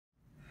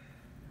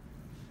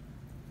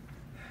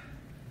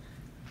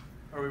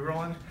Are we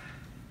rolling?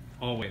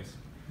 Always.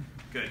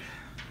 Good.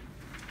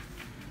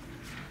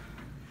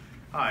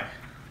 Hi.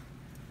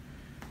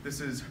 This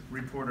is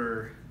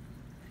reporter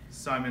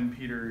Simon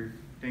Peter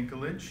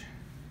Dinklage,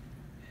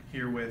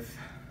 here with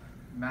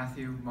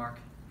Matthew Mark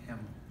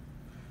Hamill.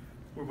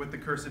 We're with the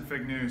Cursed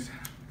Fig News.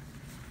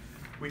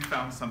 We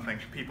found something,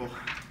 people.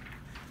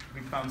 We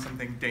found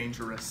something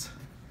dangerous.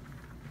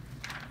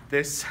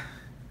 This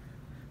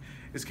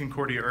is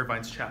Concordia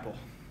Irvine's chapel.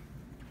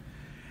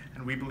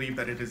 And we believe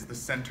that it is the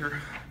center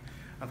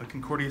of a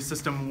Concordia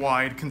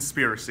system-wide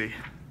conspiracy.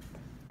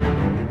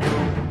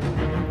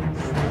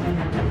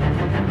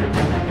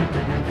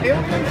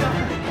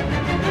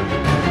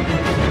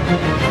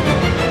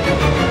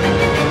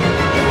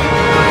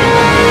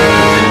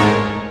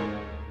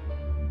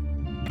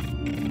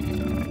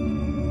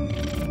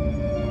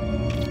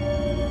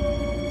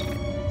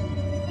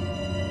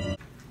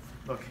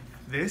 Look,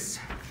 this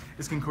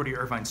is Concordia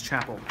Irvine's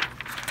chapel.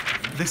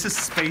 This is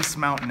Space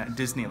Mountain at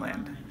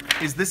Disneyland.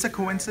 Is this a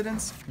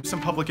coincidence?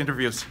 Some public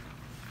interviews.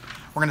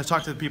 We're gonna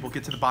talk to the people,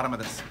 get to the bottom of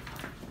this,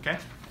 okay?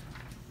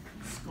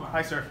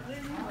 Hi, sir.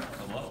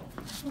 Hello.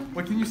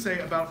 What can you say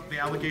about the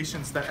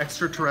allegations that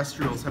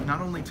extraterrestrials have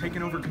not only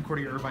taken over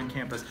Concordia Irvine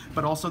campus,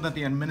 but also that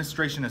the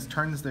administration has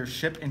turned their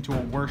ship into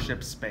a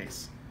worship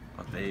space?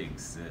 But they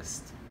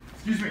exist.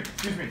 Excuse me.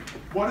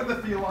 What are the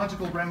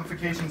theological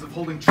ramifications of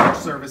holding church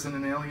service in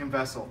an alien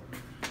vessel?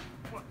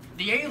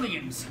 The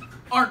aliens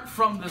aren't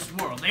from this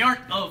world. They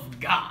aren't of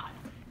God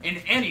in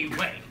any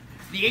way.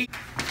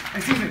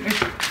 Excuse me.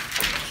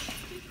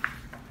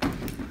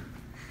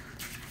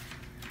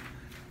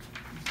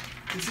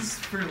 This is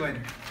for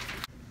later.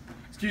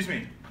 Excuse me.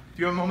 Do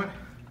you have a moment?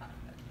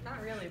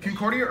 Not really.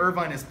 Concordia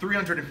Irvine is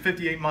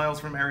 358 miles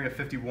from Area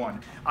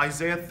 51.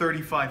 Isaiah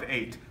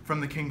 35:8 from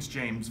the King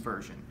James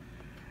Version.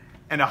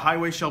 And a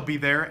highway shall be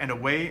there, and a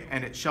way,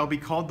 and it shall be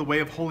called the way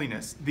of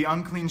holiness. The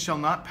unclean shall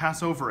not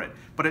pass over it,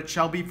 but it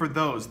shall be for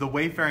those, the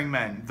wayfaring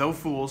men, though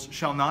fools,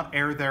 shall not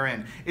err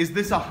therein. Is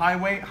this a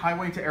highway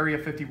to Area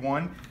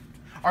 51?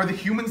 Are the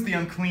humans the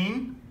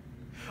unclean?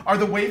 Are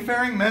the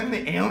wayfaring men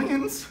the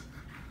aliens?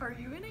 Are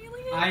you an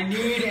alien? I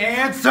need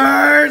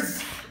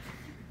answers!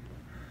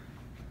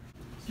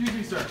 Excuse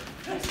me, sir.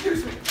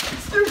 Excuse me.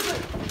 Excuse me.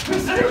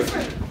 Excuse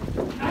me.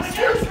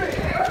 Excuse me.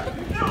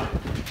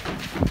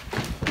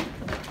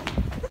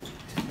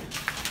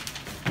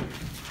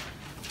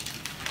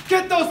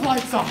 Get those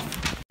lights off!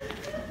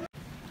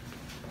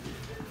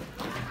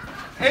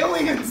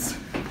 Aliens!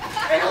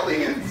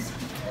 Aliens!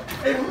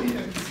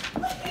 Aliens!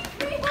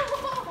 Leave me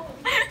alone!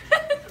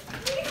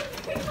 Leave me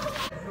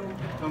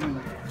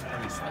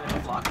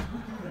alone!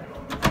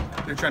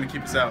 They're trying to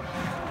keep us out.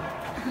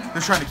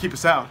 They're trying to keep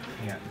us out.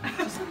 Yeah.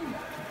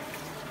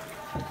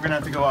 We're gonna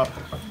have to go up.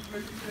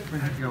 We're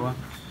gonna have to go up.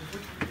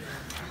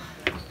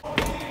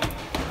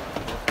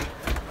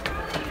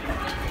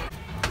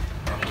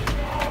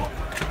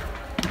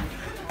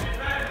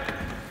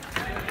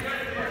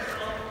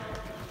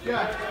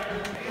 Yeah.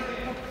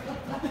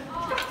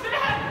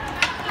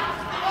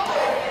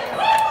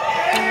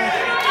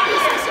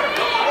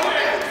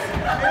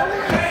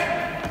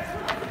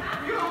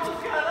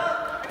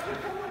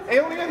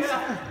 Aliens?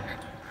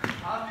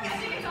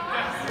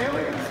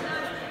 Aliens?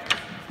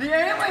 The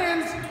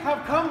aliens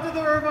have come to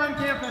the Irvine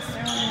campus.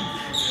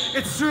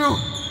 It's true.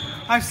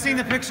 I've seen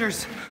the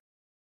pictures.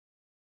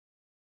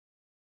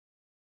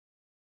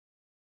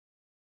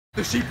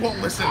 The sheep won't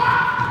listen.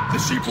 The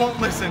sheep won't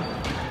listen.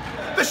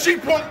 The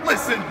sheep won't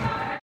listen.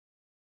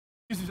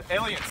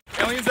 Aliens.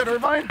 Aliens at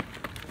Irvine?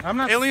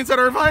 Aliens at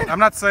Irvine? I'm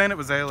not saying it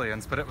was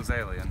aliens, but it was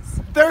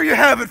aliens. There you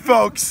have it,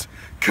 folks.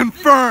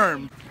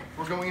 Confirmed.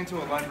 We're going into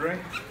a library.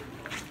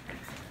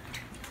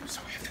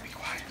 So we have to be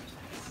quiet.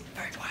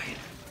 Very quiet.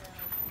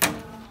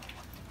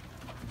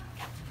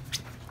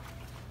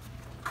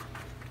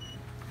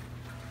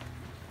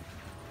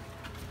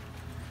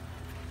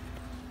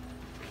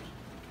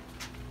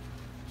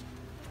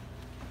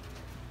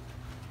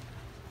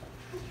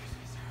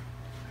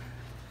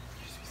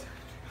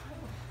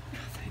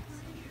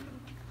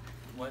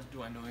 What?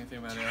 Do I know anything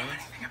about aliens?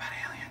 Anything about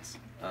aliens?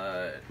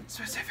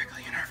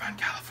 Specifically in Irvine,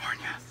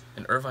 California.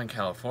 In Irvine,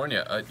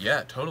 California?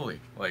 Yeah, totally.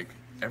 Like,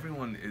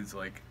 everyone is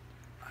like,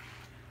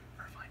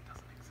 Irvine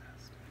doesn't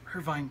exist.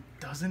 Irvine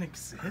doesn't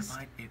exist?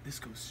 This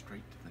goes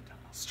straight to the top.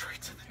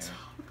 Straight to the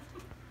top.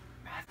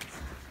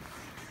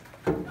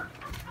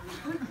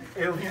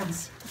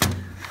 Aliens.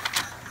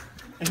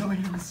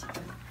 Aliens.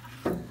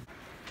 Do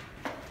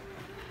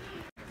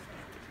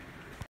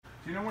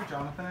you know where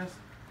Jonathan is?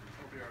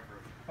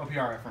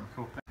 OPR firm,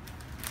 cool.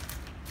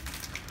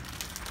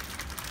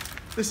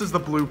 This is the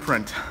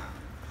blueprint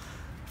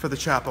for the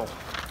chapel.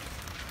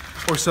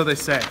 Or so they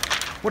say.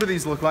 What do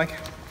these look like?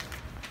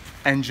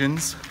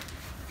 Engines.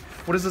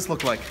 What does this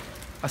look like?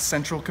 A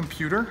central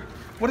computer?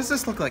 What does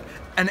this look like?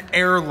 An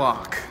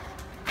airlock.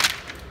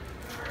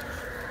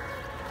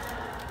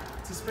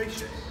 It's a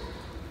spaceship.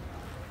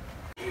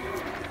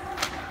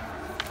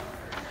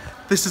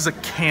 This is a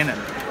cannon.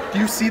 Do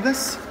you see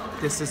this?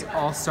 This is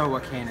also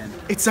a cannon.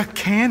 It's a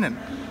cannon.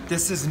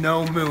 This is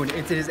no moon.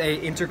 It is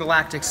a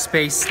intergalactic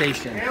space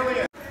station.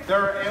 Aliens. There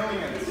are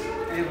aliens.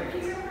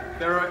 Aliens.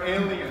 There are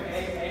aliens.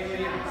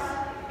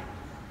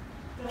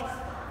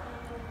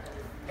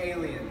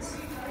 Aliens. Aliens.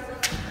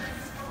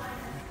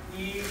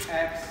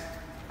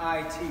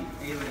 E-X-I-T.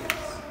 Aliens.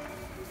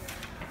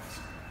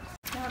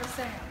 Not a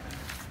sound.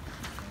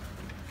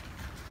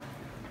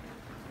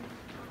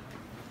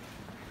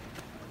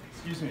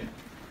 Excuse me.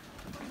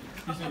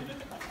 Excuse me.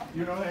 Do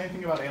you know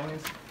anything about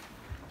aliens?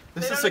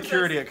 This They is don't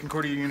security exist. at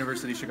Concordia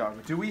University Chicago.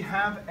 Do we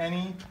have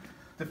any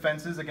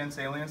defenses against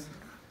aliens?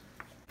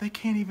 They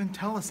can't even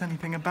tell us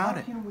anything about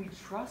it. How can we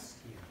trust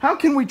you? How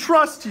can we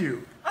trust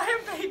you? I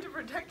am paid to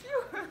protect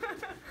you.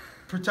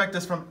 Protect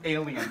us from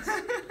aliens.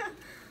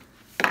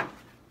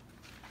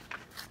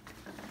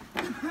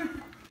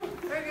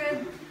 Very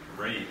good.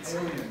 Great.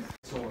 Aliens.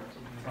 Sword.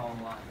 It's all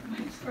a lie.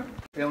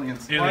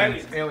 Aliens.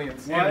 Aliens.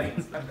 Aliens. What?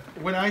 Aliens.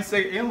 When I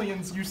say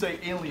aliens, you say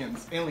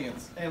aliens.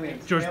 Aliens.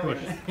 Aliens. George Bush.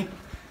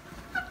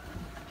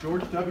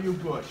 George W.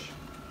 Bush.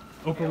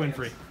 Oprah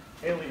Winfrey.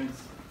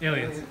 Aliens.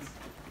 Aliens.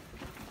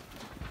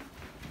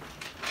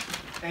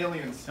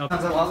 Aliens.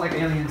 Sounds a lot like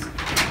aliens.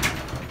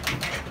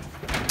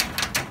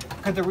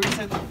 Could the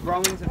recent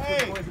growings of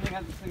Hey! food poisoning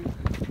have the same?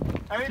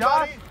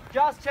 Anybody?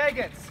 Josh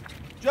Chagins.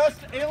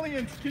 Just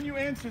aliens. Can you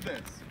answer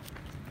this?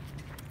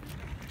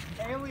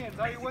 Aliens,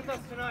 are you with us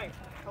tonight?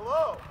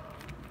 Hello?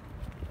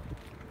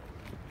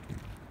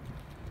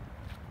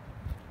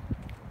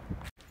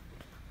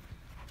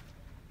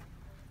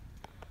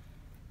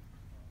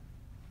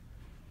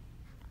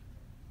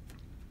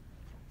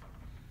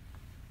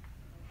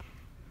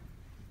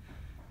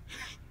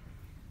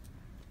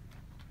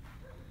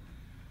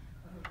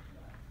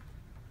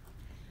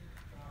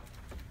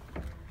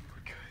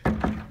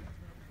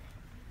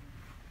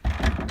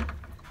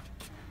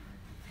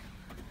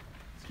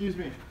 Excuse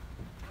me.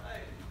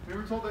 We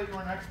were told that you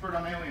were an expert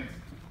on aliens.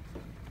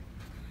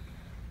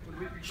 Would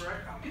we be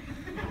correct?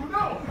 Oh,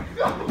 no!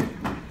 No!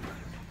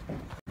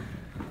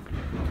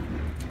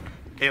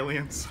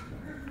 Aliens.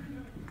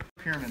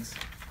 Pyramids.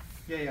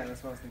 Yeah,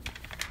 that's what I was thinking.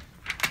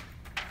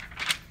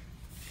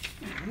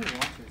 I need to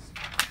watch this.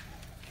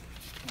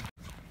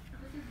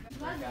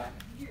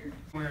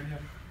 Where?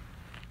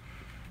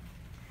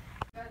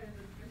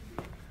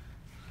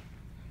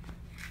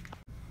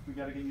 We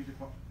gotta get you to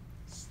call.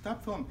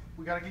 Stop filming.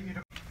 We gotta get you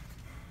to.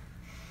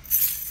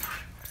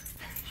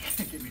 You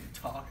can't get me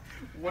to talk.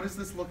 What does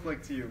this look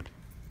like to you?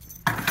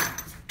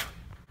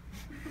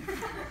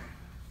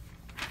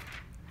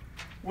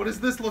 What does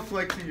this look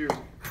like to you?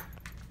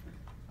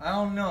 I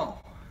don't know.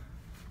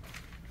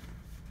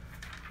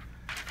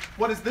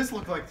 What does this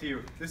look like to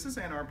you? This is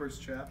Ann Arbor's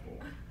chapel.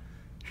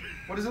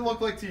 What does it look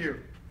like to you?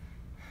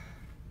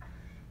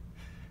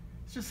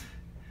 It's just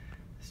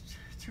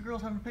two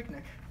girls having a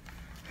picnic.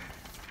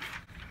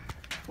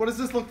 What does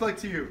this look like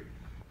to you?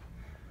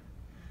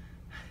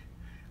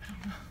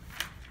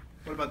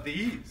 What about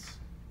these?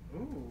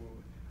 Ooh,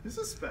 this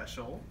is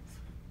special.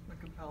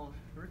 Like a pal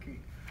Ricky.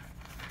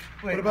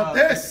 What about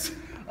this?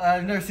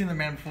 I've never seen the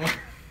man before.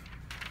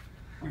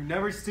 You've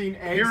never seen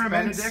eggs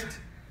Pyramids. Benedict?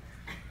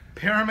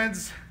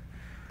 Pyramids,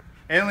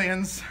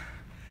 aliens,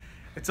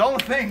 it's all a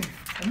thing.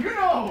 And you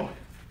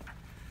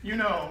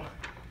know,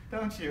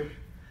 don't you?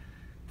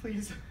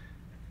 Please.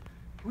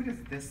 Who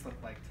does this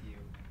look like to you?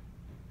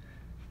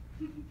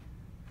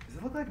 Does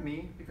it look like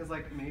me? Because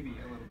like maybe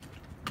a little.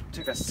 It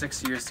took us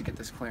 6 years to get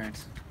this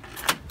clearance.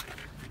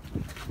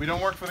 We don't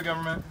work for the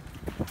government.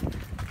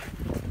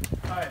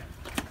 Hi,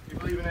 you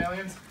believe in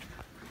aliens?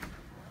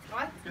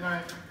 What? Good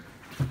night.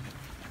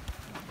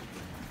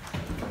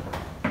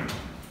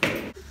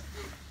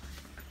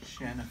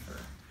 Jennifer.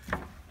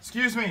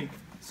 Excuse me,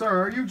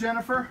 sir, are you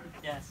Jennifer?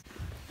 Yes.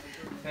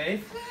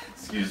 Faith?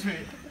 Excuse me,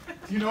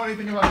 do you know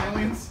anything about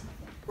aliens?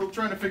 We're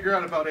trying to figure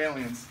out about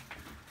aliens.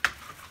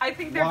 I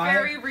think they're Why?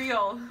 very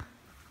real.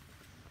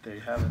 There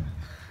you have it.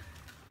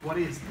 What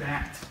is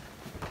that?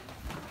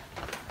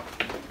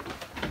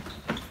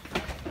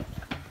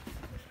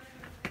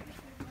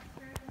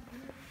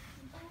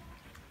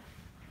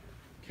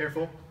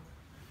 Careful.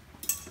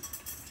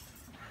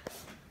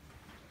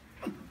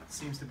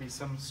 Seems to be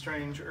some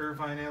strange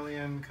Irvine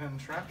alien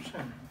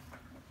contraption.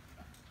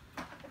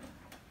 Gosh,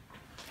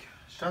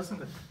 doesn't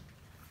it?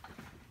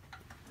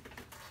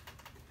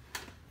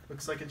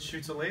 Looks like it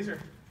shoots a laser.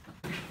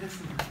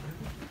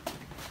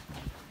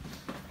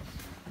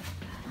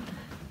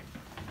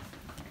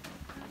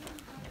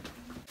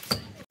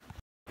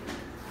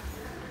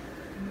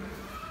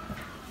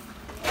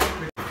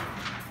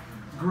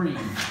 Green.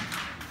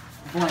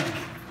 Blank.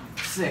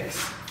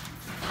 6.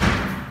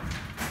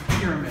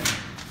 Pyramid.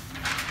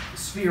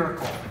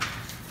 Spherical.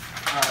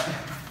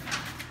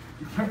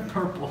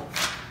 Purple.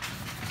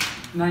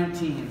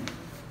 19.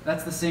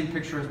 That's the same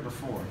picture as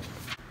before.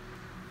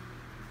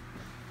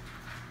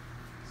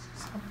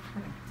 Stop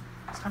recording.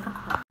 Stop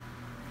recording.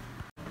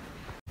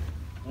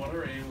 What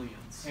are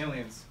aliens?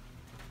 Aliens.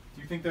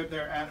 Do you think that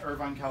they're at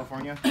Irvine,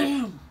 California?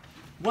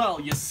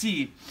 Well, you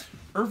see,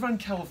 Irvine,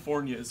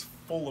 California is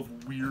full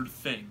of weird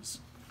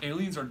things.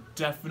 Aliens are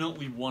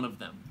definitely one of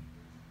them.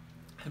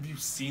 Have you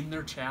seen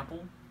their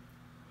chapel?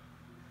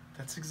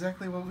 That's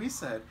exactly what we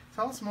said.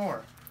 Tell us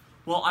more.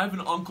 Well, I have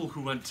an uncle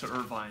who went to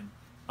Irvine.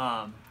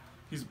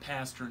 He's a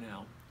pastor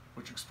now,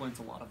 which explains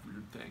a lot of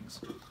weird things.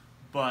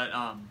 But,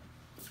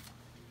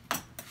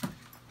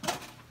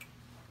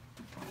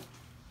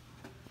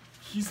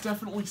 he's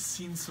definitely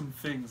seen some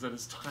things at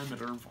his time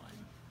at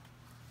Irvine.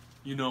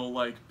 You know,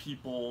 like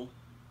people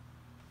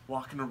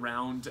walking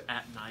around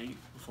at night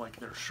with, like,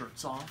 their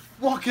shirts off.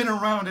 Walking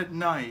around at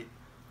night.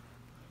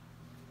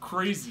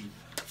 Crazy.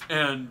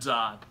 And,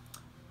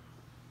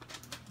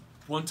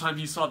 one time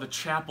he saw the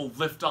chapel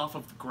lift off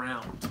of the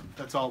ground.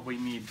 That's all we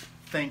need.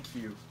 Thank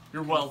you.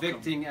 You're welcome.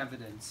 Convicting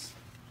evidence.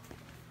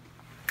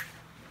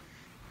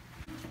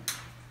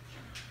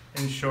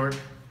 In short,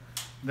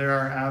 there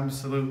are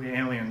absolutely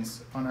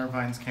aliens on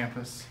Irvine's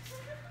campus.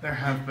 There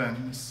have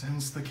been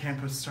since the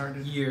campus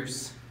started.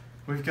 Years.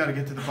 We've got to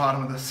get to the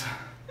bottom of this.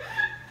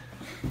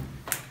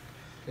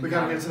 We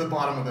got to get to the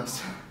bottom of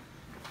this.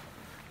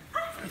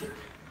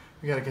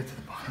 We got to get to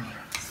the bottom of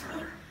this.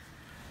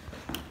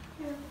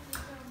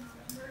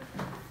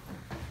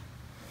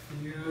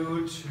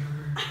 Future.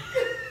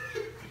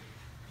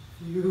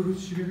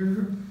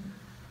 Future.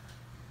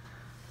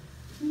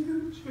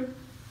 Future.